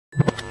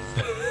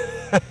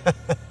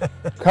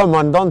Come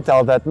on, don't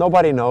tell that.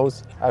 Nobody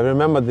knows. I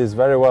remember this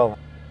very well.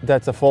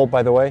 That's a fault,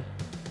 by the way.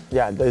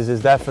 Yeah, this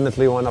is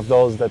definitely one of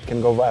those that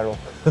can go viral.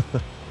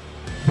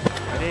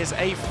 It is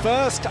a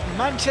first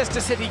Manchester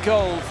City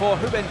goal for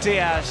RUBEN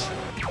Dias.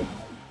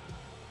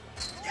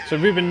 So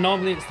Ruben,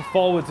 normally it's the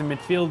forwards and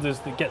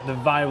midfielders that get the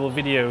viral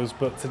videos,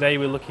 but today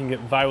we're looking at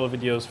viral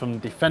videos from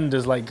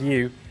defenders like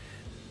you.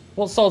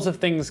 What sorts of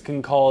things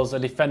can cause a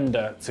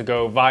defender to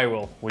go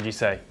viral, would you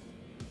say?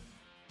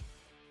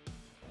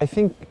 I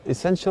think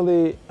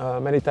essentially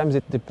many times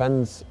it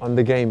depends on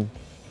the game,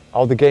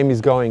 how the game is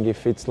going.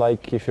 If it's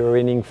like if you're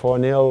winning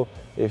 4-0,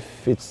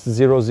 if it's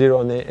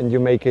 0-0 and you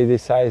make a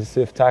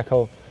decisive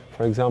tackle,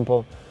 for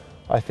example,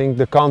 I think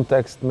the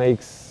context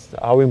makes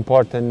how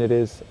important it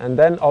is. And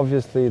then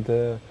obviously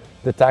the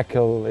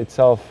tackle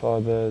itself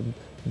or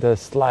the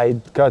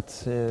slide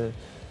cut,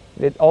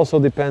 it also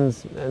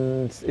depends.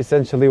 And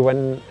essentially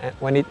when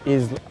it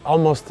is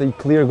almost a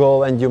clear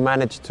goal and you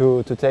manage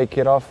to take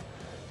it off,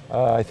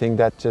 I think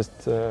that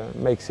just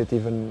makes it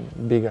even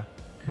bigger.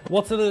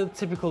 What are the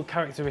typical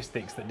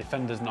characteristics that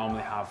defenders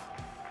normally have?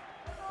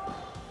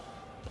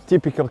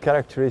 Typical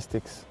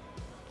characteristics.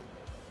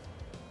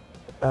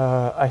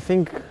 I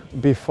think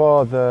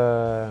before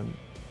the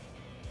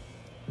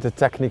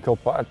technical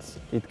parts,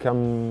 it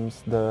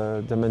comes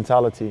the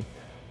mentality.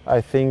 I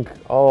think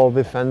all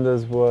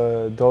defenders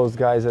were those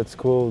guys at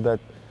school that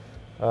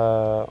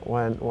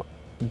when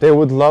they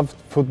would love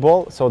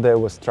football, so they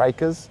were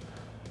strikers.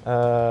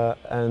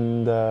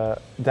 And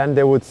then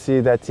they would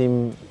see that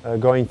team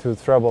going through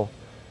trouble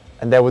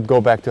and they would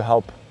go back to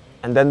help,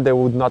 and then they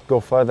would not go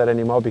further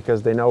anymore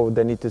because they know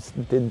they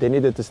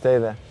needed to stay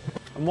there.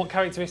 And what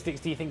characteristics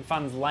do you think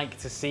fans like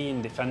to see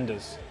in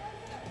defenders?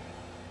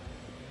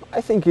 I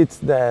think it's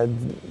that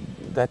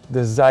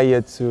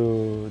desire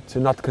to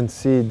not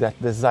concede, that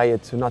desire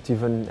to not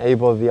even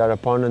able their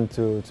opponent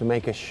to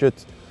make a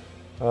shoot,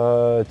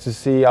 to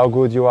see how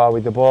good you are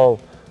with the ball,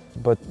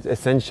 but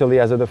essentially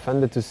as a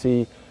defender to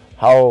see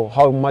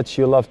how much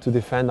you love to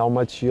defend, how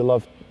much you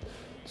love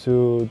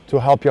to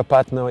help your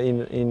partner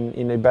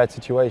in a bad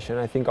situation.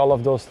 I think all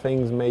of those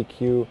things make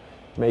you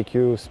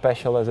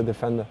special as a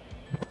defender.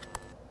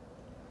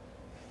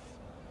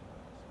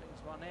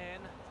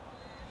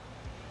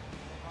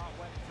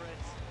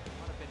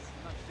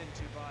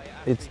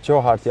 It's Joe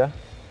Hart, yeah?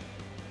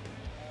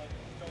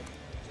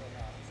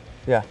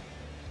 Yeah.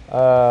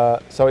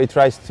 So he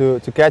tries to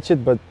catch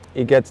it, but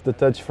he gets the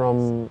touch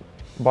from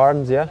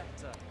Barnes, yeah?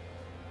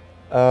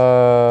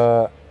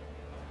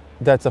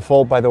 That's a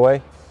fault, by the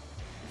way.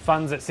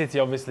 Fans at City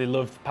obviously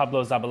loved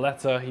Pablo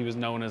Zabaleta. He was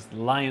known as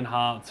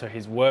Lionheart for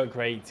his work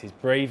rate, his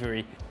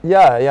bravery.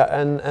 Yeah,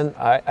 and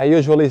I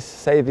usually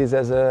say this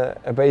as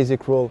a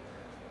basic rule.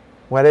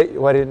 When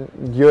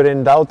you're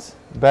in doubt,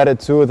 better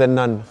two than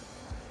none.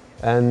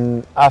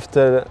 And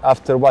after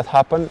what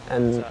happened,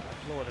 and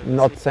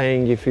not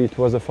saying if it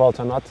was a fault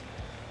or not,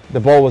 the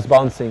ball was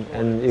bouncing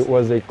and it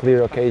was a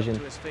clear occasion.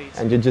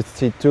 And you just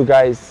see two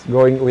guys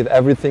going with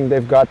everything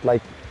they've got,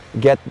 like,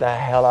 get the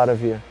hell out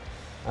of here.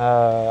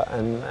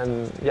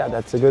 And yeah,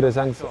 that's a good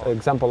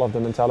example of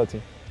the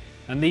mentality.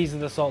 And these are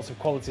the sorts of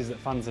qualities that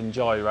fans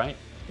enjoy, right?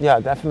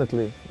 Yeah,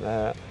 definitely.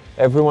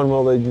 Everyone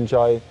will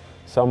enjoy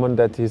someone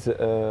that is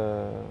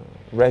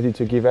ready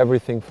to give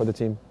everything for the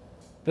team.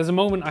 There's a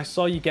moment I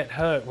saw you get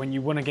hurt when you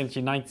won against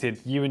United.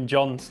 You and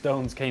John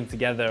Stones came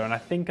together and I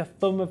think a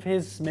thumb of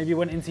his maybe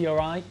went into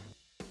your eye.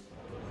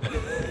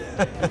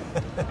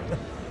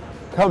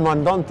 Come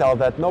on, don't tell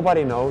that.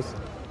 Nobody knows.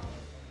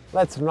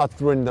 Let's not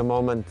ruin the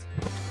moment.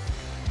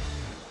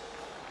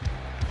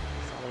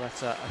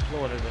 Zabaleta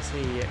applauded as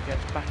he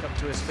gets back up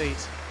to his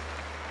feet.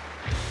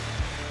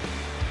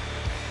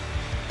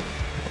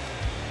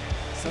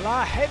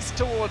 Salah heads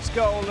towards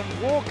goal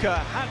and Walker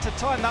had to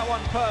time that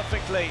one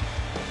perfectly.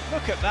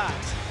 Look at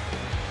that.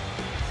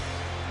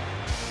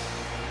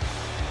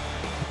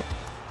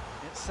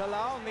 It's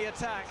Salah on the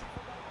attack.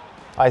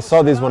 I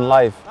saw this one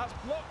live. That's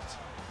blocked.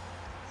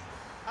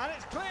 And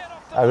it's cleared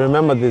off the I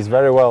remember this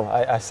very well.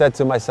 I said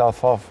to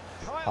myself,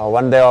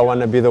 one day I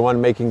want to be the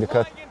one making the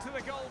cut. into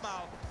the goal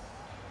mouth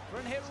for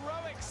an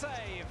heroic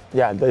save.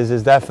 Yeah, this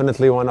is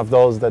definitely one of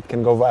those that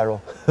can go viral.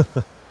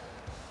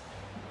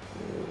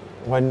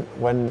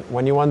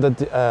 When you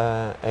wanted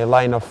a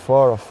line of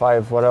 4 or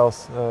 5, what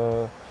else?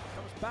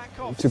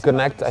 To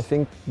connect, I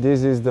think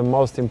this is the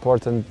most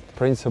important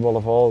principle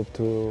of all,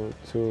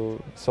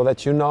 so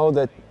that you know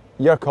that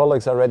your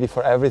colleagues are ready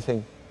for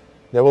everything.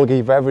 They will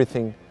give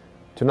everything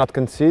to not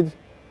concede.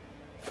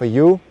 For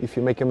you, if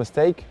you make a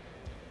mistake,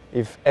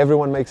 if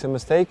everyone makes a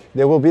mistake,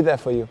 they will be there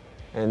for you.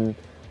 And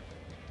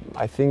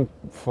I think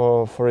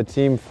for a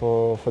team,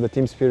 for the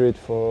team spirit,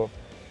 for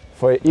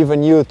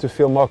even you to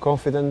feel more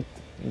confident,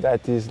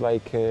 that is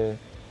like a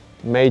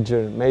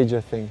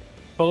major thing.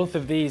 Both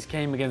of these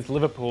came against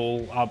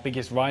Liverpool, our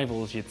biggest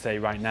rivals, you'd say,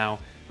 right now.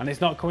 And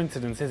it's not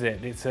coincidence, is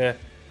it? It's a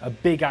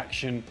big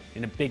action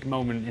in a big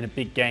moment in a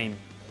big game.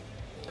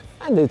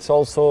 And it's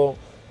also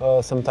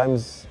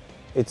sometimes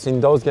it's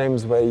in those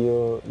games where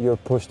you're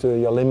pushed to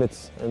your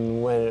limits,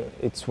 and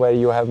where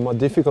you have more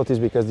difficulties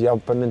because the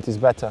opponent is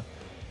better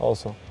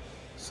also.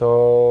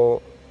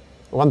 So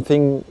one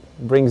thing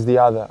brings the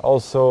other.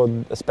 Also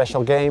a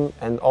special game,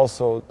 and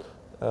also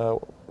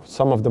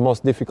some of the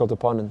most difficult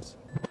opponents.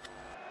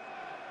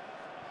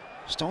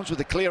 Stones with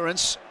the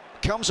clearance,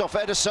 comes off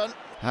Ederson,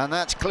 and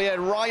that's cleared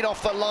right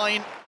off the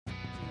line.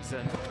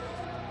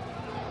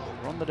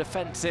 We're on the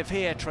defensive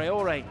here.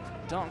 Traore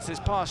dances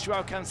past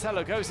Joao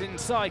Cancelo, goes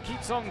inside,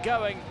 keeps on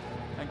going,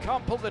 and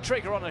can't pull the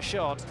trigger on a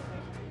shot.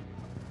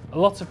 A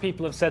lot of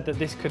people have said that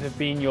this could have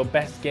been your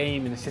best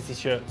game in the City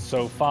shirt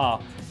so far.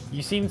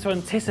 You seem to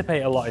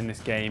anticipate a lot in this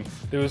game.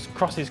 There was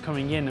crosses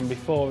coming in, and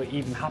before it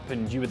even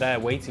happened, you were there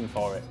waiting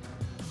for it.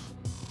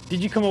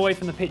 Did you come away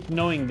from the pitch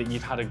knowing that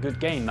you've had a good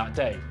game that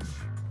day?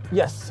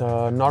 Yes,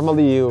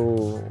 normally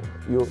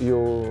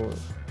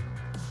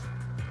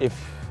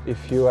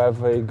if you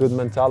have a good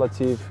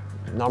mentality,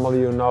 normally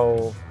you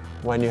know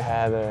when you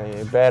had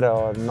a better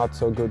or not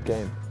so good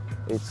game.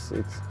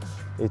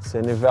 It's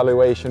an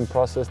evaluation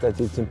process that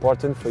it's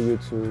important for you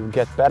to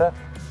get better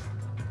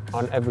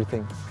on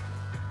everything.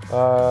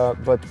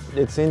 But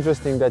it's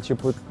interesting that you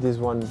put this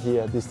one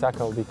here, this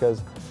tackle,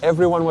 because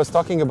everyone was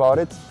talking about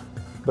it.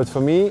 But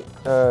for me,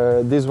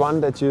 this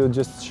one that you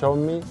just showed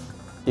me,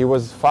 it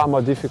was far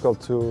more difficult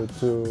to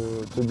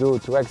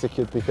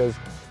execute, because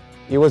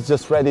he was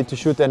just ready to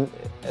shoot and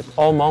at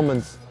all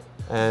moments,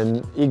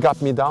 and he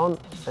got me down,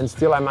 and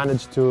still I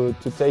managed to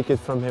take it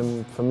from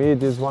him. For me,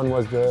 this one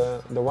was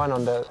the one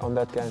on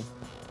that game.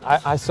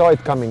 I saw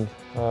it coming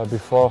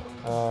before.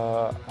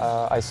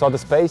 I saw the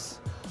space.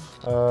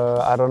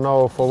 I don't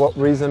know for what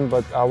reason,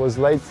 but I was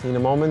late in a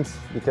moment,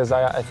 because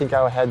I think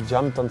I had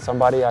jumped on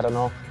somebody, I don't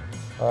know,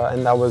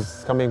 and I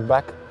was coming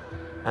back.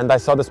 And I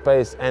saw the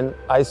space, and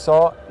I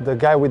saw the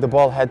guy with the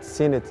ball had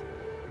seen it.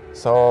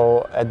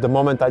 So at the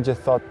moment I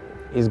just thought,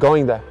 he's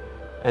going there.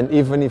 And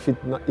even if it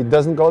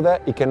doesn't go there,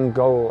 it can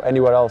go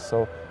anywhere else.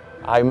 So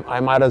I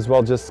might as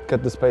well just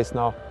cut the space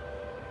now.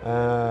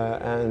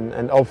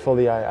 And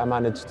hopefully I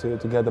managed to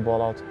get the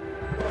ball out.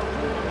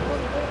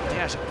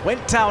 Dias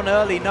went down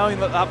early knowing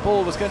that that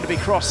ball was going to be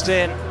crossed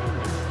in.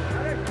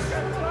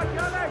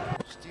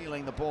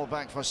 Stealing the ball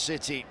back for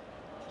City.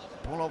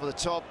 Ball over the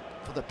top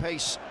for the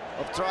pace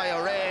of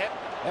Traore.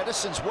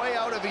 Ederson's way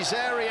out of his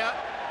area,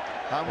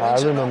 and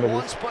wins it not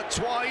once but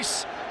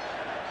twice,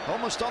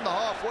 almost on the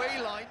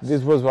halfway line.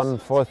 This was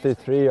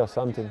 143 or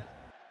something.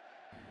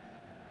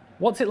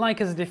 What's it like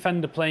as a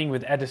defender playing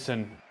with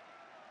Ederson?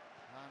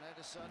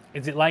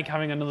 Is it like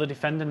having another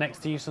defender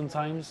next to you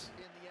sometimes?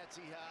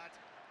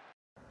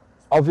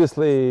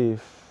 Obviously,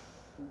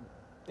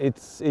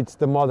 it's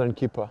the modern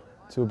keeper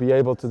to be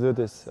able to do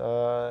this.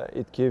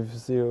 It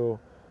gives you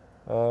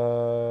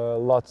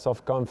lots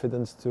of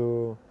confidence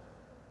to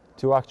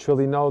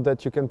actually know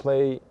that you can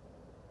play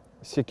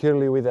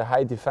securely with a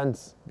high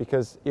defense,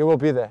 because he will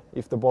be there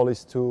if the ball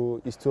is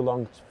too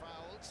long.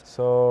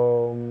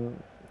 So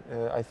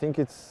I think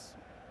it's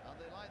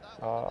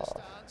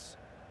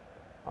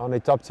on a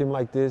top team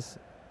like this,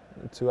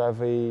 to have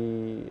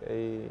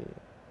a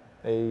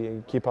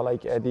keeper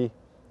like Eddie,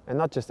 and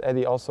not just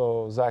Eddie,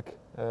 also Zach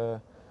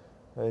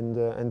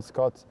and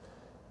Scott.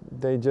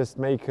 They just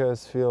make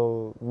us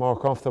feel more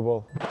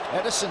comfortable.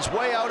 Ederson's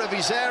way out of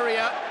his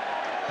area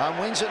and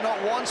wins it not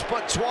once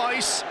but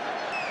twice.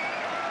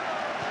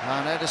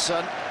 And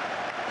Ederson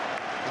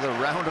with a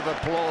round of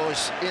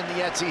applause in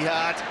the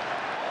Etihad.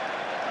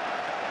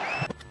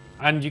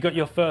 And you got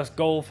your first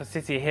goal for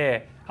City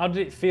here. How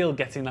did it feel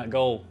getting that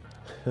goal?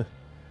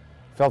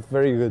 Felt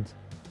very good.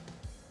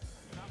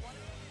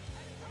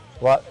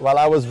 While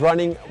I was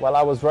running,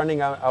 I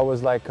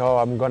was like, oh,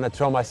 I'm gonna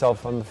throw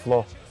myself on the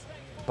floor.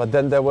 But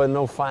then there were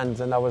no fans,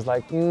 and I was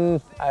like,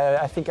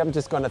 I think I'm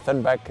just gonna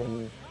turn back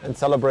and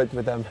celebrate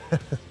with them.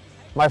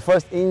 My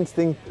first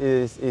instinct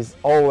is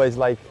always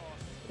like,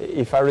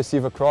 if I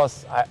receive a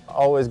cross, I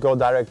always go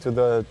direct to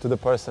the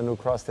person who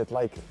crossed it.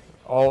 Like,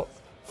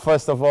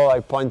 first of all,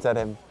 I point at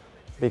him,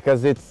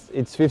 because it's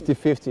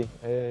 50-50.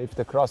 If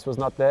the cross was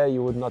not there,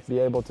 you would not be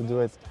able to do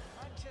it.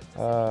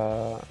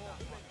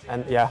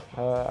 And yeah,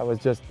 I was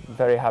just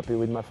very happy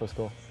with my first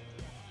goal.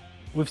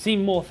 We've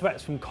seen more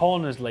threats from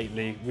corners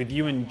lately, with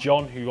you and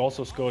John, who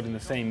also scored in the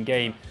same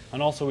game,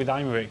 and also with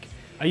Aymeric.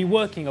 Are you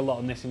working a lot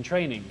on this in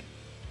training?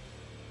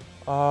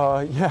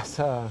 Yes,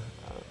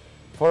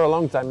 for a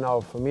long time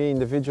now. For me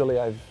individually,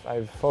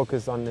 I've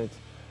focused on it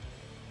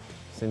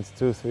since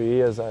 2-3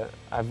 years.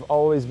 I've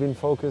always been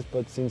focused,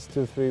 but since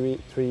 2-3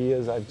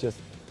 years, I've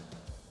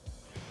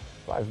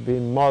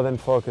been more than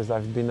focused.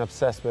 I've been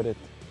obsessed with it,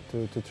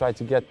 to try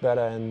to get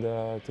better, and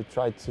to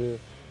try to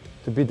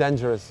be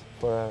dangerous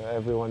for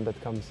everyone that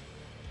comes,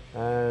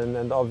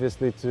 and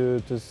obviously to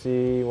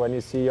see, when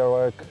you see your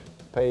work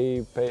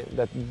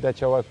that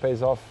your work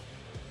pays off,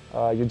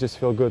 you just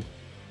feel good,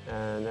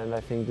 and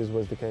I think this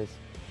was the case.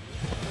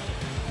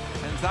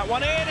 Sends that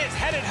one in, it's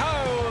headed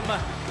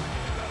home.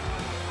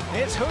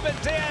 It's RUBEN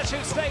Dias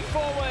who stayed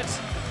forward.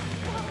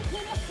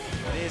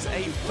 It is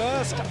a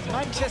first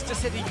Manchester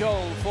City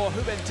goal for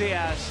RUBEN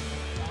Dias.